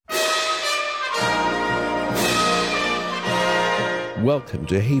Welcome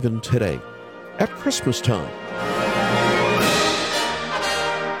to Haven Today at Christmas time.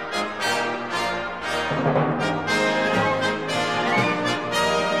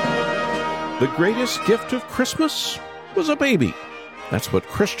 The greatest gift of Christmas was a baby. That's what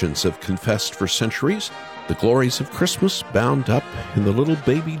Christians have confessed for centuries. The glories of Christmas bound up in the little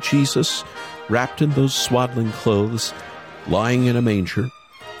baby Jesus, wrapped in those swaddling clothes, lying in a manger.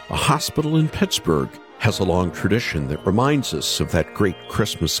 A hospital in Pittsburgh has a long tradition that reminds us of that great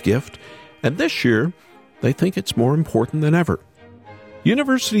Christmas gift, and this year, they think it's more important than ever.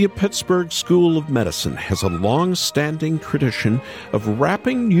 University of Pittsburgh School of Medicine has a long-standing tradition of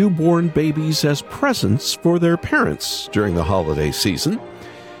wrapping newborn babies as presents for their parents during the holiday season.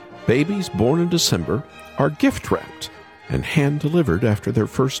 Babies born in December are gift-wrapped and hand-delivered after their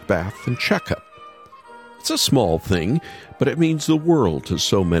first bath and checkup. It's a small thing, but it means the world to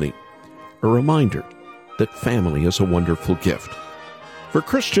so many. A reminder that family is a wonderful gift. For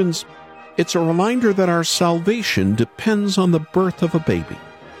Christians, it's a reminder that our salvation depends on the birth of a baby,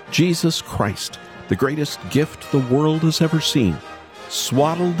 Jesus Christ, the greatest gift the world has ever seen,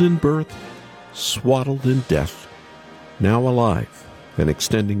 swaddled in birth, swaddled in death, now alive and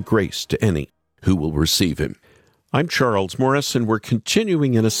extending grace to any who will receive him. I'm Charles Morris, and we're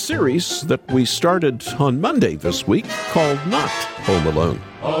continuing in a series that we started on Monday this week called Not Home Alone.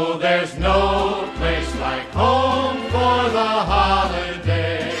 Oh, there's no place like home for the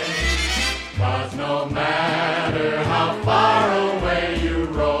holiday, 'cause no matter how far away you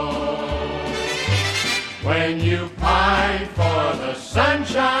roam, when you pine for the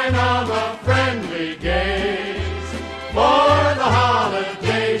sunshine of a friendly gaze, for the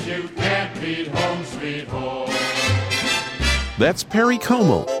holidays you can't beat home sweet home. That's Perry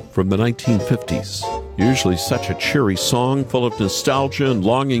Como from the 1950s. Usually such a cheery song full of nostalgia and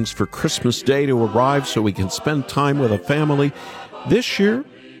longings for Christmas Day to arrive so we can spend time with a family. This year,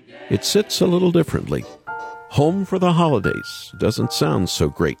 it sits a little differently. Home for the holidays doesn't sound so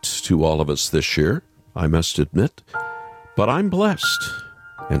great to all of us this year, I must admit. But I'm blessed,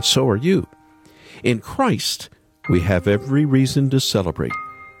 and so are you. In Christ, we have every reason to celebrate,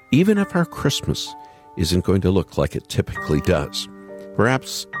 even if our Christmas isn't going to look like it typically does.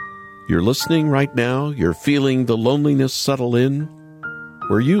 Perhaps you're listening right now, you're feeling the loneliness settle in.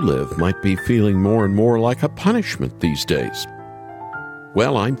 Where you live might be feeling more and more like a punishment these days.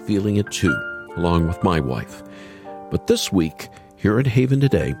 Well, I'm feeling it too, along with my wife. But this week, here at Haven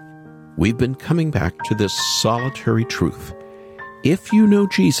Today, we've been coming back to this solitary truth. If you know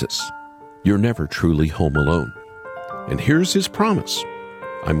Jesus, you're never truly home alone. And here's his promise.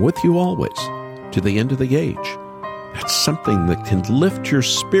 I'm with you always, to the end of the age. That's something that can lift your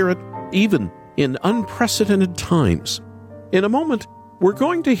spirit even in unprecedented times. In a moment, we're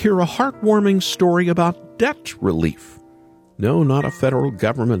going to hear a heartwarming story about debt relief. No, not a federal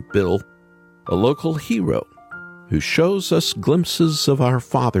government bill, a local hero who shows us glimpses of our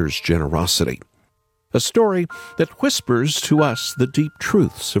Father's generosity. A story that whispers to us the deep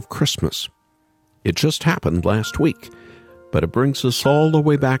truths of Christmas. It just happened last week, but it brings us all the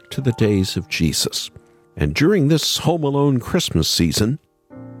way back to the days of Jesus. And during this Home Alone Christmas season,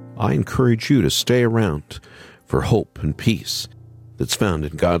 I encourage you to stay around for hope and peace that's found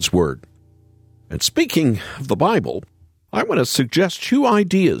in God's Word. And speaking of the Bible, I want to suggest 2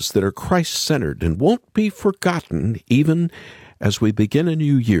 ideas that are Christ-centered and won't be forgotten even as we begin a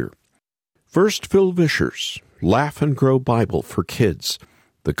new year. First, Phil Vischer's Laugh and Grow Bible for Kids,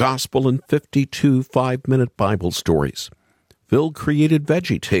 the Gospel in 52 5-minute Bible stories. Phil created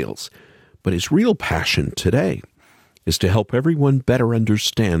Veggie Tales, but his real passion today is to help everyone better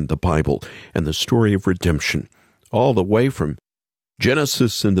understand the Bible and the story of redemption, all the way from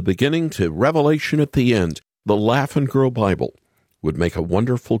Genesis in the beginning to Revelation at the end. The Laugh and Grow Bible would make a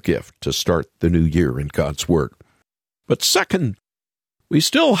wonderful gift to start the new year in God's Word. But second, we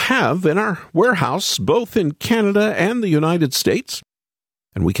still have in our warehouse, both in Canada and the United States,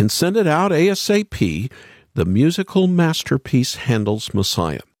 and we can send it out ASAP, the musical masterpiece Handel's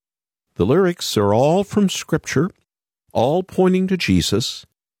Messiah. The lyrics are all from Scripture, all pointing to Jesus.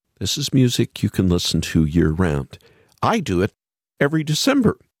 This is music you can listen to year-round. I do it every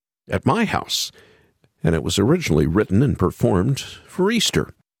December at my house, and it was originally written and performed for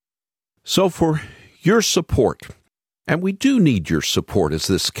Easter. So for your support, and we do need your support as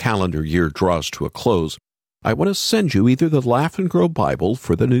this calendar year draws to a close, I want to send you either the Laugh and Grow Bible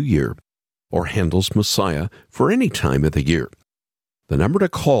for the new year or Handel's Messiah for any time of the year. The number to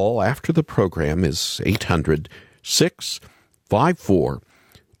call after the program is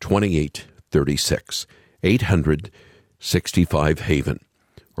 800-654-2836, 800-65-HAVEN,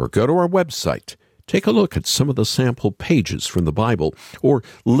 or go to our website, Take a look at some of the sample pages from the Bible, or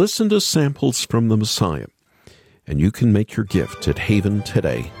listen to samples from the Messiah. And you can make your gift at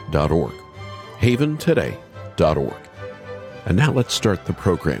haventoday.org. haventoday.org. And now let's start the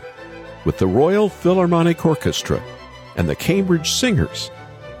program with the Royal Philharmonic Orchestra and the Cambridge Singers,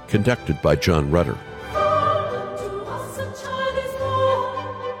 conducted by John Rutter.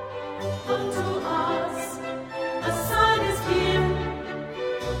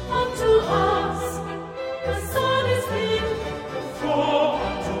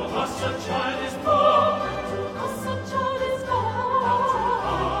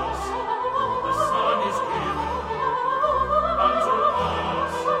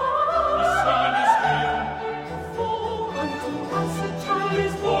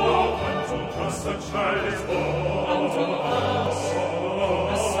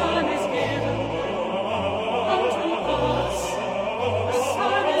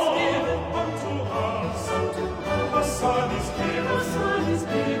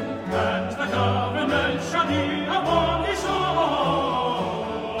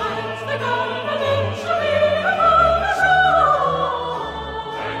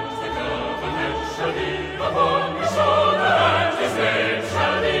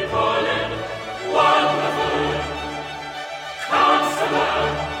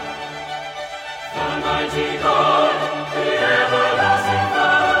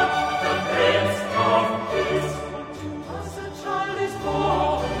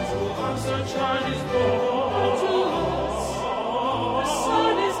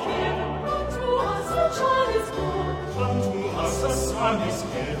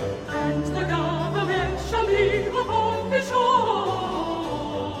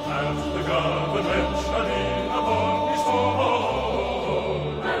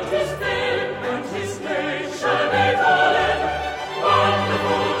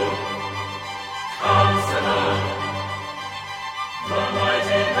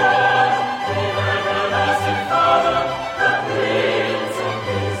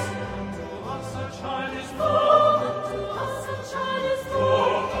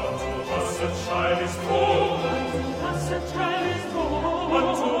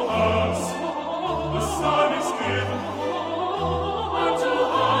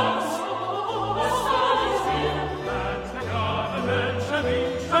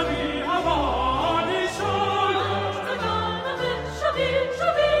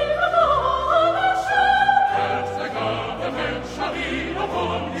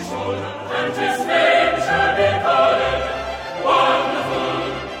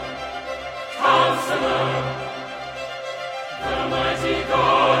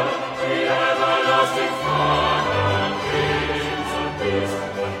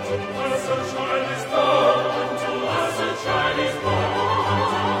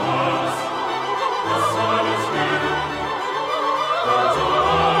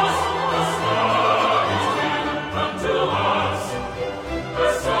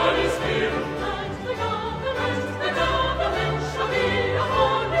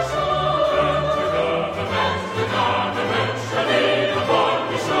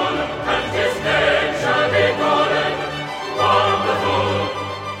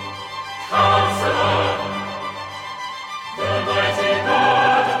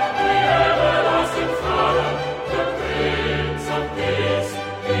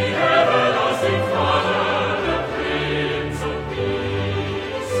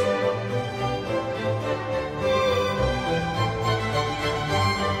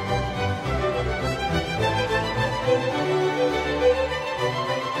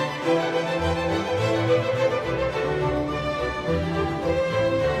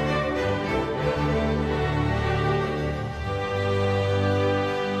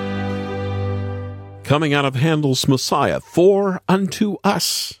 Coming out of Handel's Messiah, For Unto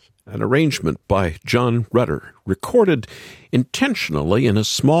Us, an arrangement by John Rutter, recorded intentionally in a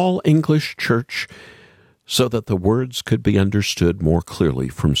small English church so that the words could be understood more clearly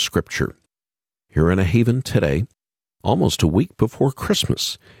from Scripture. Here in a Haven today, almost a week before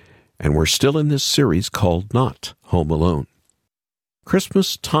Christmas, and we're still in this series called Not Home Alone.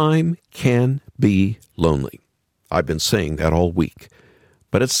 Christmas time can be lonely. I've been saying that all week.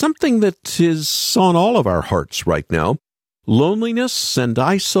 But it's something that is on all of our hearts right now. Loneliness and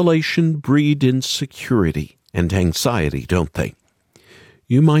isolation breed insecurity and anxiety, don't they?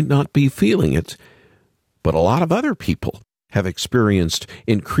 You might not be feeling it, but a lot of other people have experienced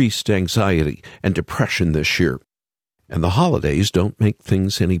increased anxiety and depression this year. And the holidays don't make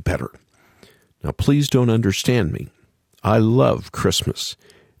things any better. Now, please don't understand me. I love Christmas.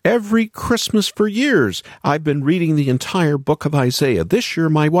 Every Christmas for years, I've been reading the entire book of Isaiah. This year,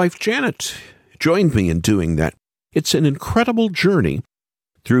 my wife Janet joined me in doing that. It's an incredible journey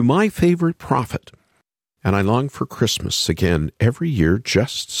through my favorite prophet. And I long for Christmas again every year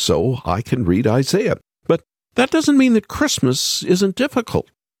just so I can read Isaiah. But that doesn't mean that Christmas isn't difficult.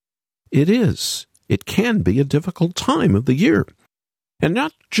 It is. It can be a difficult time of the year. And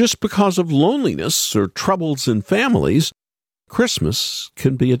not just because of loneliness or troubles in families. Christmas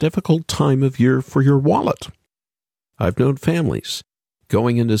can be a difficult time of year for your wallet. I've known families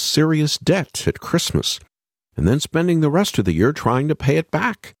going into serious debt at Christmas and then spending the rest of the year trying to pay it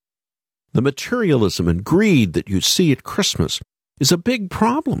back. The materialism and greed that you see at Christmas is a big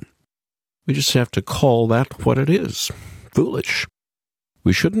problem. We just have to call that what it is, foolish.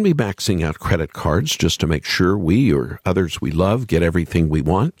 We shouldn't be maxing out credit cards just to make sure we or others we love get everything we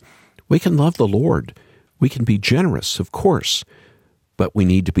want. We can love the Lord. We can be generous, of course, but we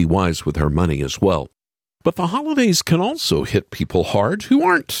need to be wise with our money as well. But the holidays can also hit people hard who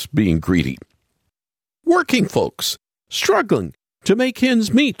aren't being greedy. Working folks, struggling to make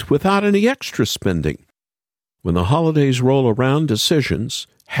ends meet without any extra spending. When the holidays roll around, decisions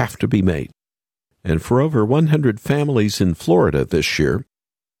have to be made. And for over 100 families in Florida this year,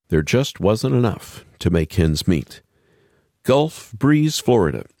 there just wasn't enough to make ends meet. Gulf Breeze,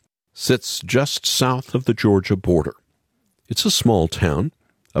 Florida, sits just south of the Georgia border. It's a small town,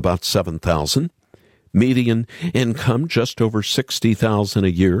 about 7,000. Median income just over $60,000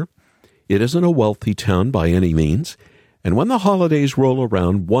 a year. It isn't a wealthy town by any means. And when the holidays roll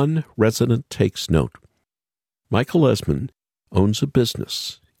around, one resident takes note. Michael Esmond owns a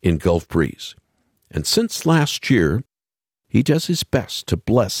business in Gulf Breeze. And since last year, he does his best to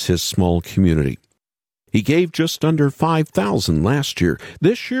bless his small community. He gave just under $5,000 last year.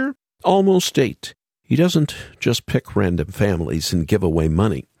 This year, almost $8,000. He doesn't just pick random families and give away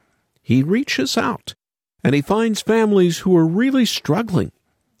money. He reaches out, and he finds families who are really struggling.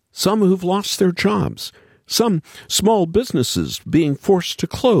 Some who've lost their jobs. Some small businesses being forced to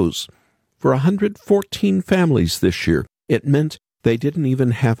close. For 114 families this year, it meant they didn't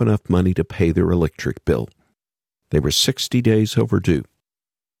even have enough money to pay their electric bill. They were 60 days overdue.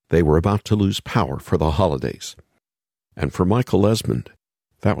 They were about to lose power for the holidays. And for Michael Esmond,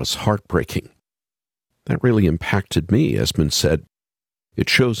 that was heartbreaking. That really impacted me, Esmond said. It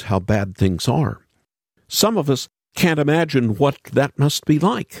shows how bad things are. Some of us can't imagine what that must be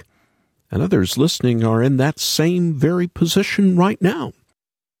like. And others listening are in that same very position right now.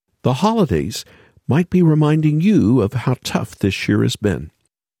 The holidays might be reminding you of how tough this year has been.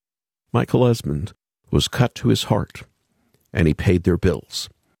 Michael Esmond was cut to his heart, and he paid their bills.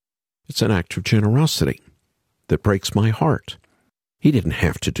 It's an act of generosity that breaks my heart. He didn't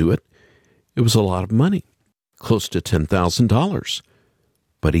have to do it. It was a lot of money, close to $10,000.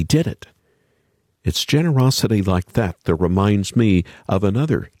 But he did it. It's generosity like that that reminds me of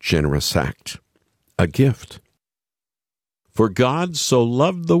another generous act, a gift. For God so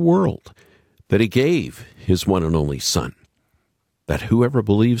loved the world that he gave his one and only Son, that whoever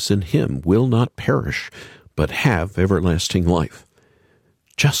believes in him will not perish, but have everlasting life.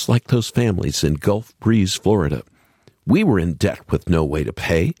 Just like those families in Gulf Breeze, Florida, we were in debt with no way to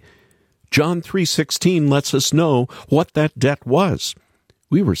pay. John 3:16 lets us know what that debt was.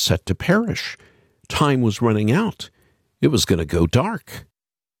 We were set to perish. Time was running out. It was going to go dark.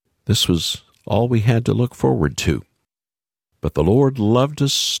 This was all we had to look forward to. But the Lord loved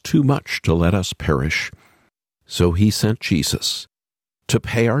us too much to let us perish. So he sent Jesus to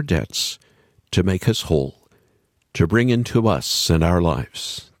pay our debts, to make us whole, to bring into us and our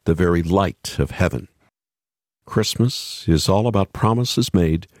lives the very light of heaven. Christmas is all about promises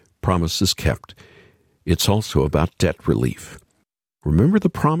made, promises kept. It's also about debt relief. Remember the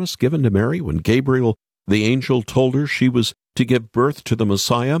promise given to Mary when Gabriel, the angel, told her she was to give birth to the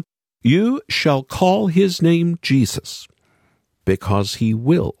Messiah? You shall call his name Jesus, because he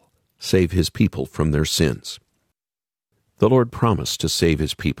will save his people from their sins. The Lord promised to save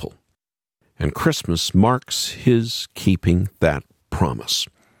his people, and Christmas marks his keeping that promise.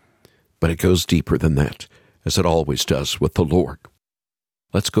 But it goes deeper than that, as it always does with the Lord.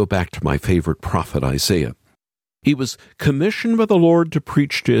 Let's go back to my favorite prophet, Isaiah. He was commissioned by the Lord to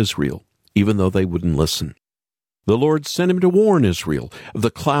preach to Israel, even though they wouldn't listen. The Lord sent him to warn Israel of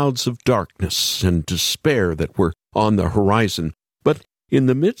the clouds of darkness and despair that were on the horizon. But in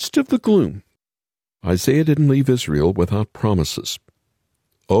the midst of the gloom, Isaiah didn't leave Israel without promises.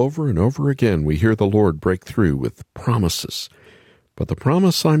 Over and over again, we hear the Lord break through with promises. But the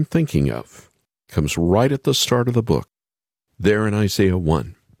promise I'm thinking of comes right at the start of the book, there in Isaiah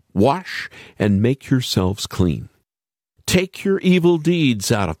 1. Wash and make yourselves clean. Take your evil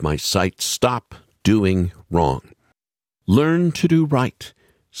deeds out of my sight. Stop doing wrong. Learn to do right.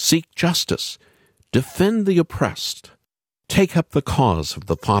 Seek justice. Defend the oppressed. Take up the cause of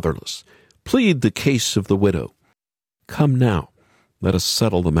the fatherless. Plead the case of the widow. Come now, let us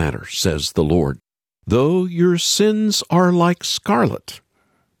settle the matter, says the Lord. Though your sins are like scarlet,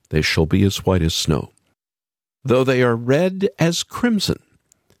 they shall be as white as snow. Though they are red as crimson,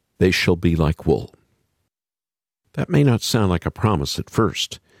 they shall be like wool. That may not sound like a promise at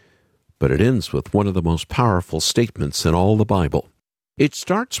first, but it ends with one of the most powerful statements in all the Bible. It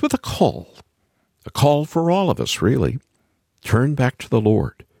starts with a call for all of us, really. Turn back to the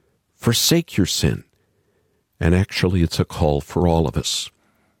Lord. Forsake your sin. And actually, it's a call for all of us.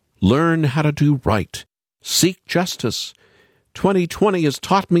 Learn how to do right. Seek justice. 2020 has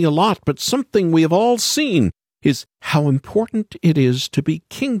taught me a lot, but something we have all seen is how important it is to be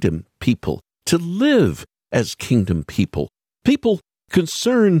kingdom people, to live as kingdom people, people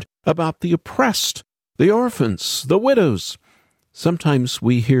concerned about the oppressed, the orphans, the widows. Sometimes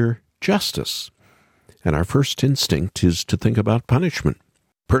we hear justice, and our first instinct is to think about punishment.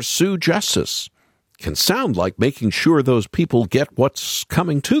 Pursue justice can sound like making sure those people get what's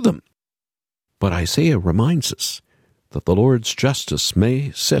coming to them. But Isaiah reminds us that the Lord's justice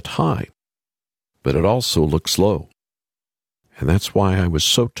may sit high, but it also looks low. And that's why I was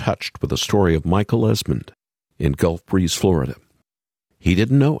so touched with the story of Michael Esmond in Gulf Breeze, Florida. He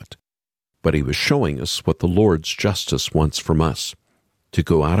didn't know it, but he was showing us what the Lord's justice wants from us, to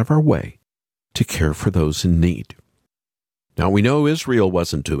go out of our way to care for those in need. Now, we know Israel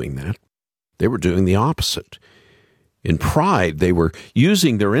wasn't doing that. They were doing the opposite. In pride, they were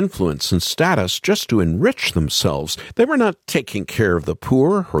using their influence and status just to enrich themselves. They were not taking care of the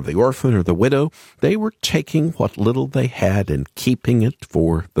poor or the orphan or the widow. They were taking what little they had and keeping it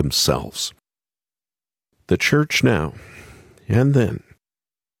for themselves. The church now, and then,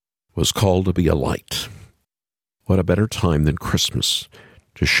 was called to be a light. What a better time than Christmas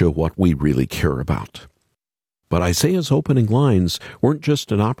to show what we really care about. But Isaiah's opening lines weren't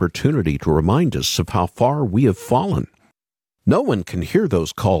just an opportunity to remind us of how far we have fallen. No one can hear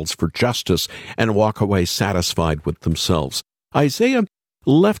those calls for justice and walk away satisfied with themselves. Isaiah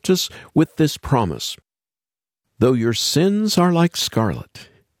left us with this promise. Though your sins are like scarlet,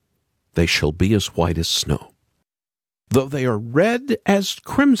 they shall be as white as snow. Though they are red as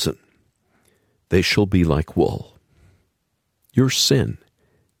crimson, they shall be like wool. Your sin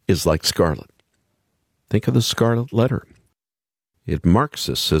is like scarlet. Think of the scarlet letter. It marks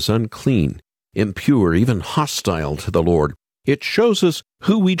us as unclean, impure, even hostile to the Lord. It shows us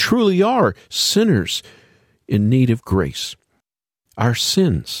who we truly are, sinners in need of grace. Our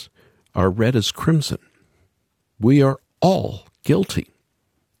sins are red as crimson. We are all guilty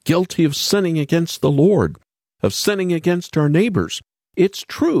of sinning against the Lord, of sinning against our neighbors. It's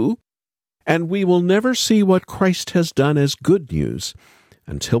true, and we will never see what Christ has done as good news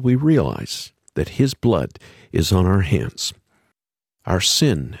until we realize that His blood is on our hands. Our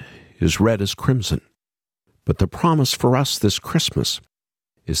sin is red as crimson, but the promise for us this Christmas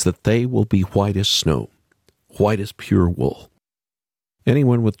is that they will be white as snow, white as pure wool.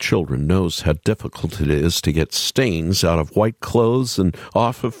 Anyone with children knows how difficult it is to get stains out of white clothes and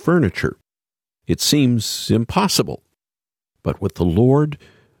off of furniture. It seems impossible, but with the Lord,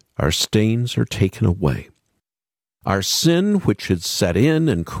 our stains are taken away. Our sin, which had set in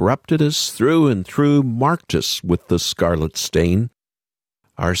and corrupted us through and through, marked us with the scarlet stain.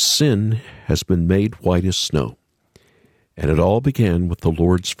 Our sin has been made white as snow. And it all began with the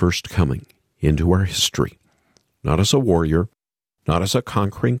Lord's first coming into our history, not as a warrior, not as a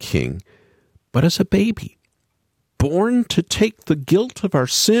conquering king, but as a baby, born to take the guilt of our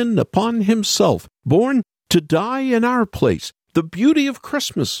sin upon Himself, born to die in our place. The beauty of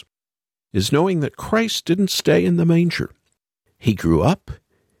Christmas is knowing that Christ didn't stay in the manger. He grew up,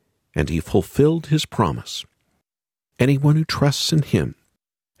 and He fulfilled His promise. Anyone who trusts in Him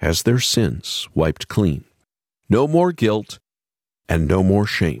has their sins wiped clean. No more guilt and no more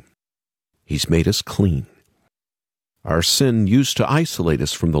shame. He's made us clean. Our sin used to isolate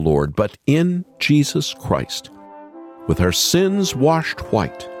us from the Lord, but in Jesus Christ, with our sins washed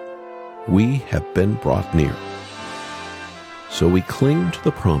white, we have been brought near. So we cling to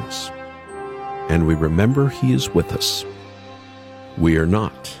the promise, and we remember He is with us. We are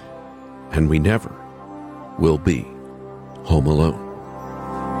not, and we never will be, home alone.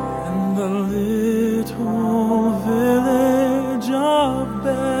 In the little village of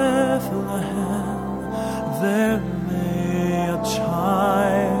Bethlehem, there lay a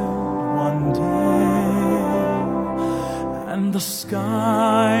child one day, and the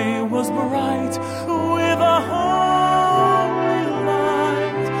sky was bright with a holy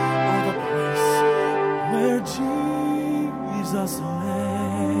light o'er the place where Jesus lay.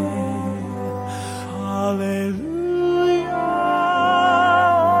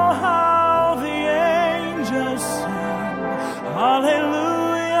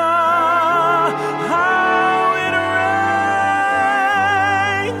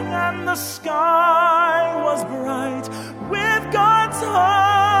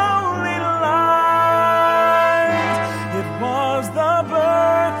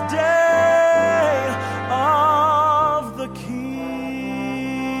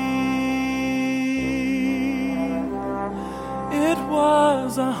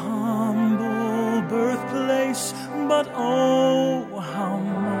 was a humble birthplace, but oh, how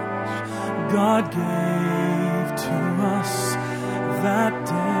much God gave to us that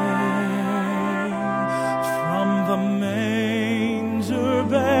day. From the manger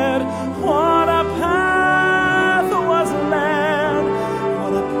bed, what a path was led,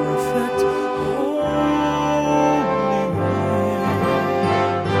 what a perfect holy way.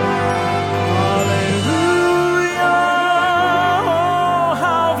 Hallelujah, oh,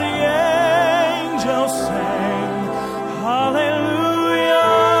 how the angels sang.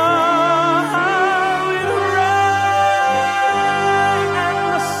 Hallelujah, how it rang, and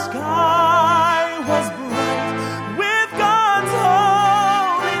the sky was bright with God's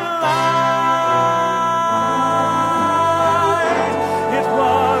holy light. It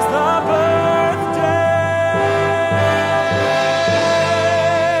was the birthday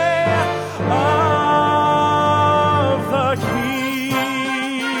of the King.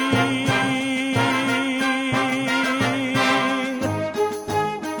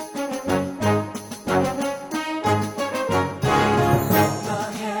 The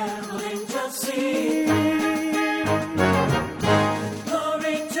herald angels sing,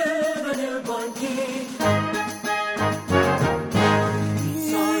 glory to the newborn King.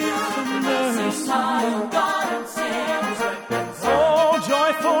 Zion, mercy, smile, God and sin is represented. Oh,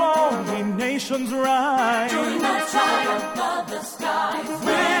 joyful all ye nations rise, In the triumph of the skies,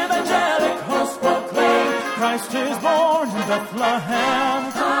 with angelic hosts proclaim, Christ is born in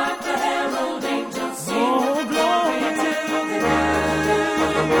Bethlehem. hark the herald angels sing, Oh, glory to the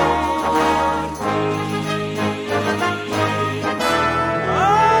newborn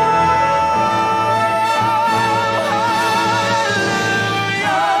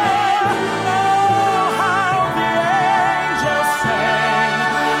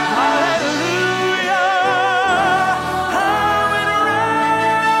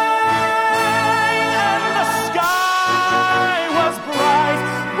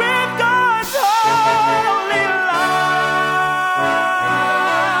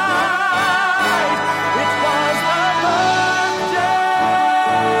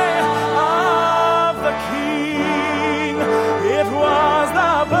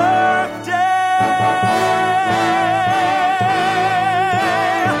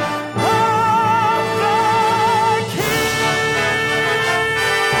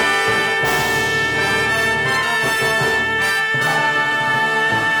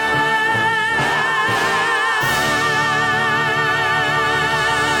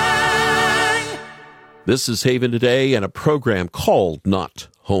This is Haven Today and a program called Not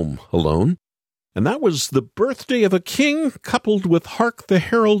Home Alone. And that was The Birthday of a King, coupled with Hark the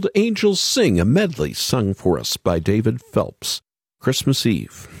Herald Angels Sing, a medley sung for us by David Phelps. Christmas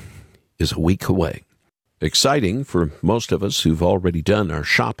Eve is a week away. Exciting for most of us who've already done our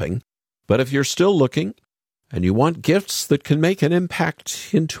shopping. But if you're still looking and you want gifts that can make an impact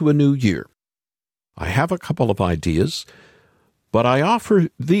into a new year, I have a couple of ideas. But I offer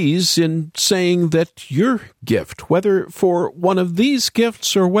these in saying that your gift, whether for one of these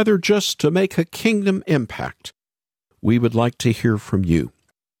gifts or whether just to make a kingdom impact, we would like to hear from you.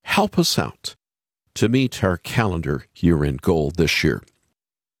 Help us out to meet our calendar year-end goal this year.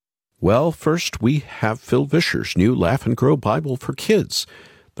 Well, first we have Phil Vischer's new Laugh and Grow Bible for Kids,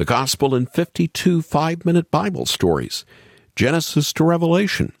 the Gospel in 52 5-minute Bible stories, Genesis to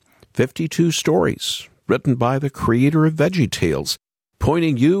Revelation, 52 stories, written by the creator of VeggieTales,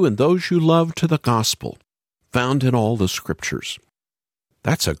 pointing you and those you love to the gospel, found in all the scriptures.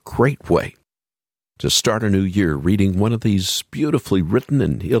 That's a great way to start a new year, reading one of these beautifully written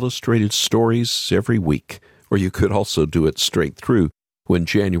and illustrated stories every week, or you could also do it straight through when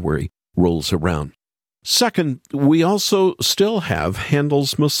January rolls around. Second, we also still have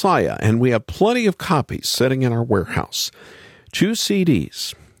Handel's Messiah, and we have plenty of copies sitting in our warehouse. 2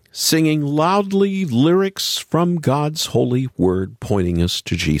 CDs. Singing loudly lyrics from God's holy word pointing us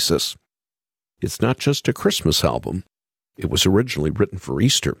to Jesus. It's not just a Christmas album. It was originally written for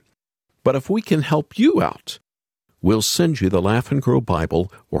Easter. But if we can help you out, we'll send you the Laugh and Grow Bible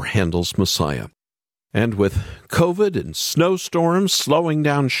or Handel's Messiah. And with COVID and snowstorms slowing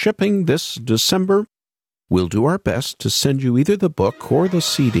down shipping this December, we'll do our best to send you either the book or the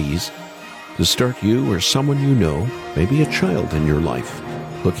CDs to start you or someone you know, maybe a child in your life,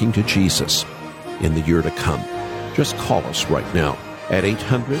 looking to Jesus in the year to come. Just call us right now at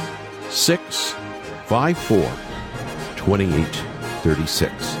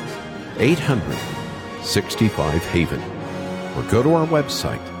 800-654-2836. 800-65-HAVEN. Or go to our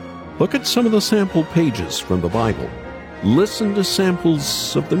website. Look at some of the sample pages from the Bible. Listen to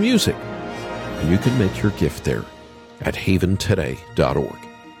samples of the music. And you can make your gift there. at haventoday.org.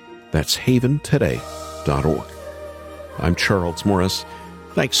 That's haventoday.org. I'm Charles Morris.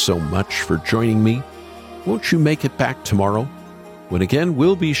 Thanks so much for joining me. Won't you make it back tomorrow, when again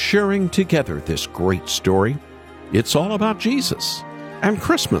we'll be sharing together this great story? It's all about Jesus and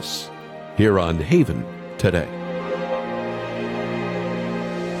Christmas here on Haven Today.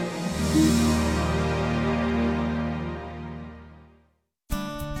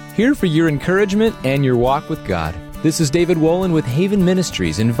 Here for your encouragement and your walk with God. This is David Wolin with Haven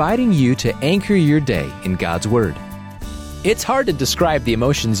Ministries, inviting you to anchor your day in God's Word. It's hard to describe the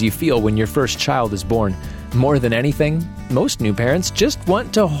emotions you feel when your first child is born. More than anything, most new parents just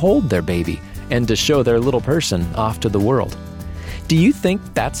want to hold their baby and to show their little person off to the world. Do you think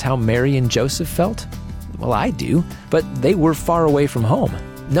that's how Mary and Joseph felt? Well, I do, but they were far away from home.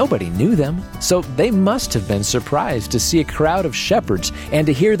 Nobody knew them, so they must have been surprised to see a crowd of shepherds and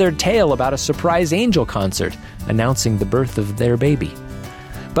to hear their tale about a surprise angel concert announcing the birth of their baby.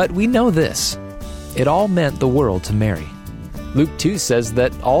 But we know this: it all meant the world to Mary. Luke 2 says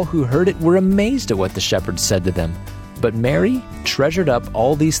that all who heard it were amazed at what the shepherds said to them. But Mary treasured up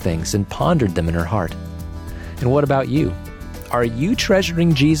all these things and pondered them in her heart. And what about you? Are you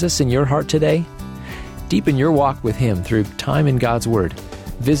treasuring Jesus in your heart today? Deepen your walk with Him through time in God's Word.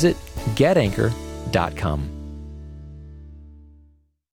 Visit getanchor.com.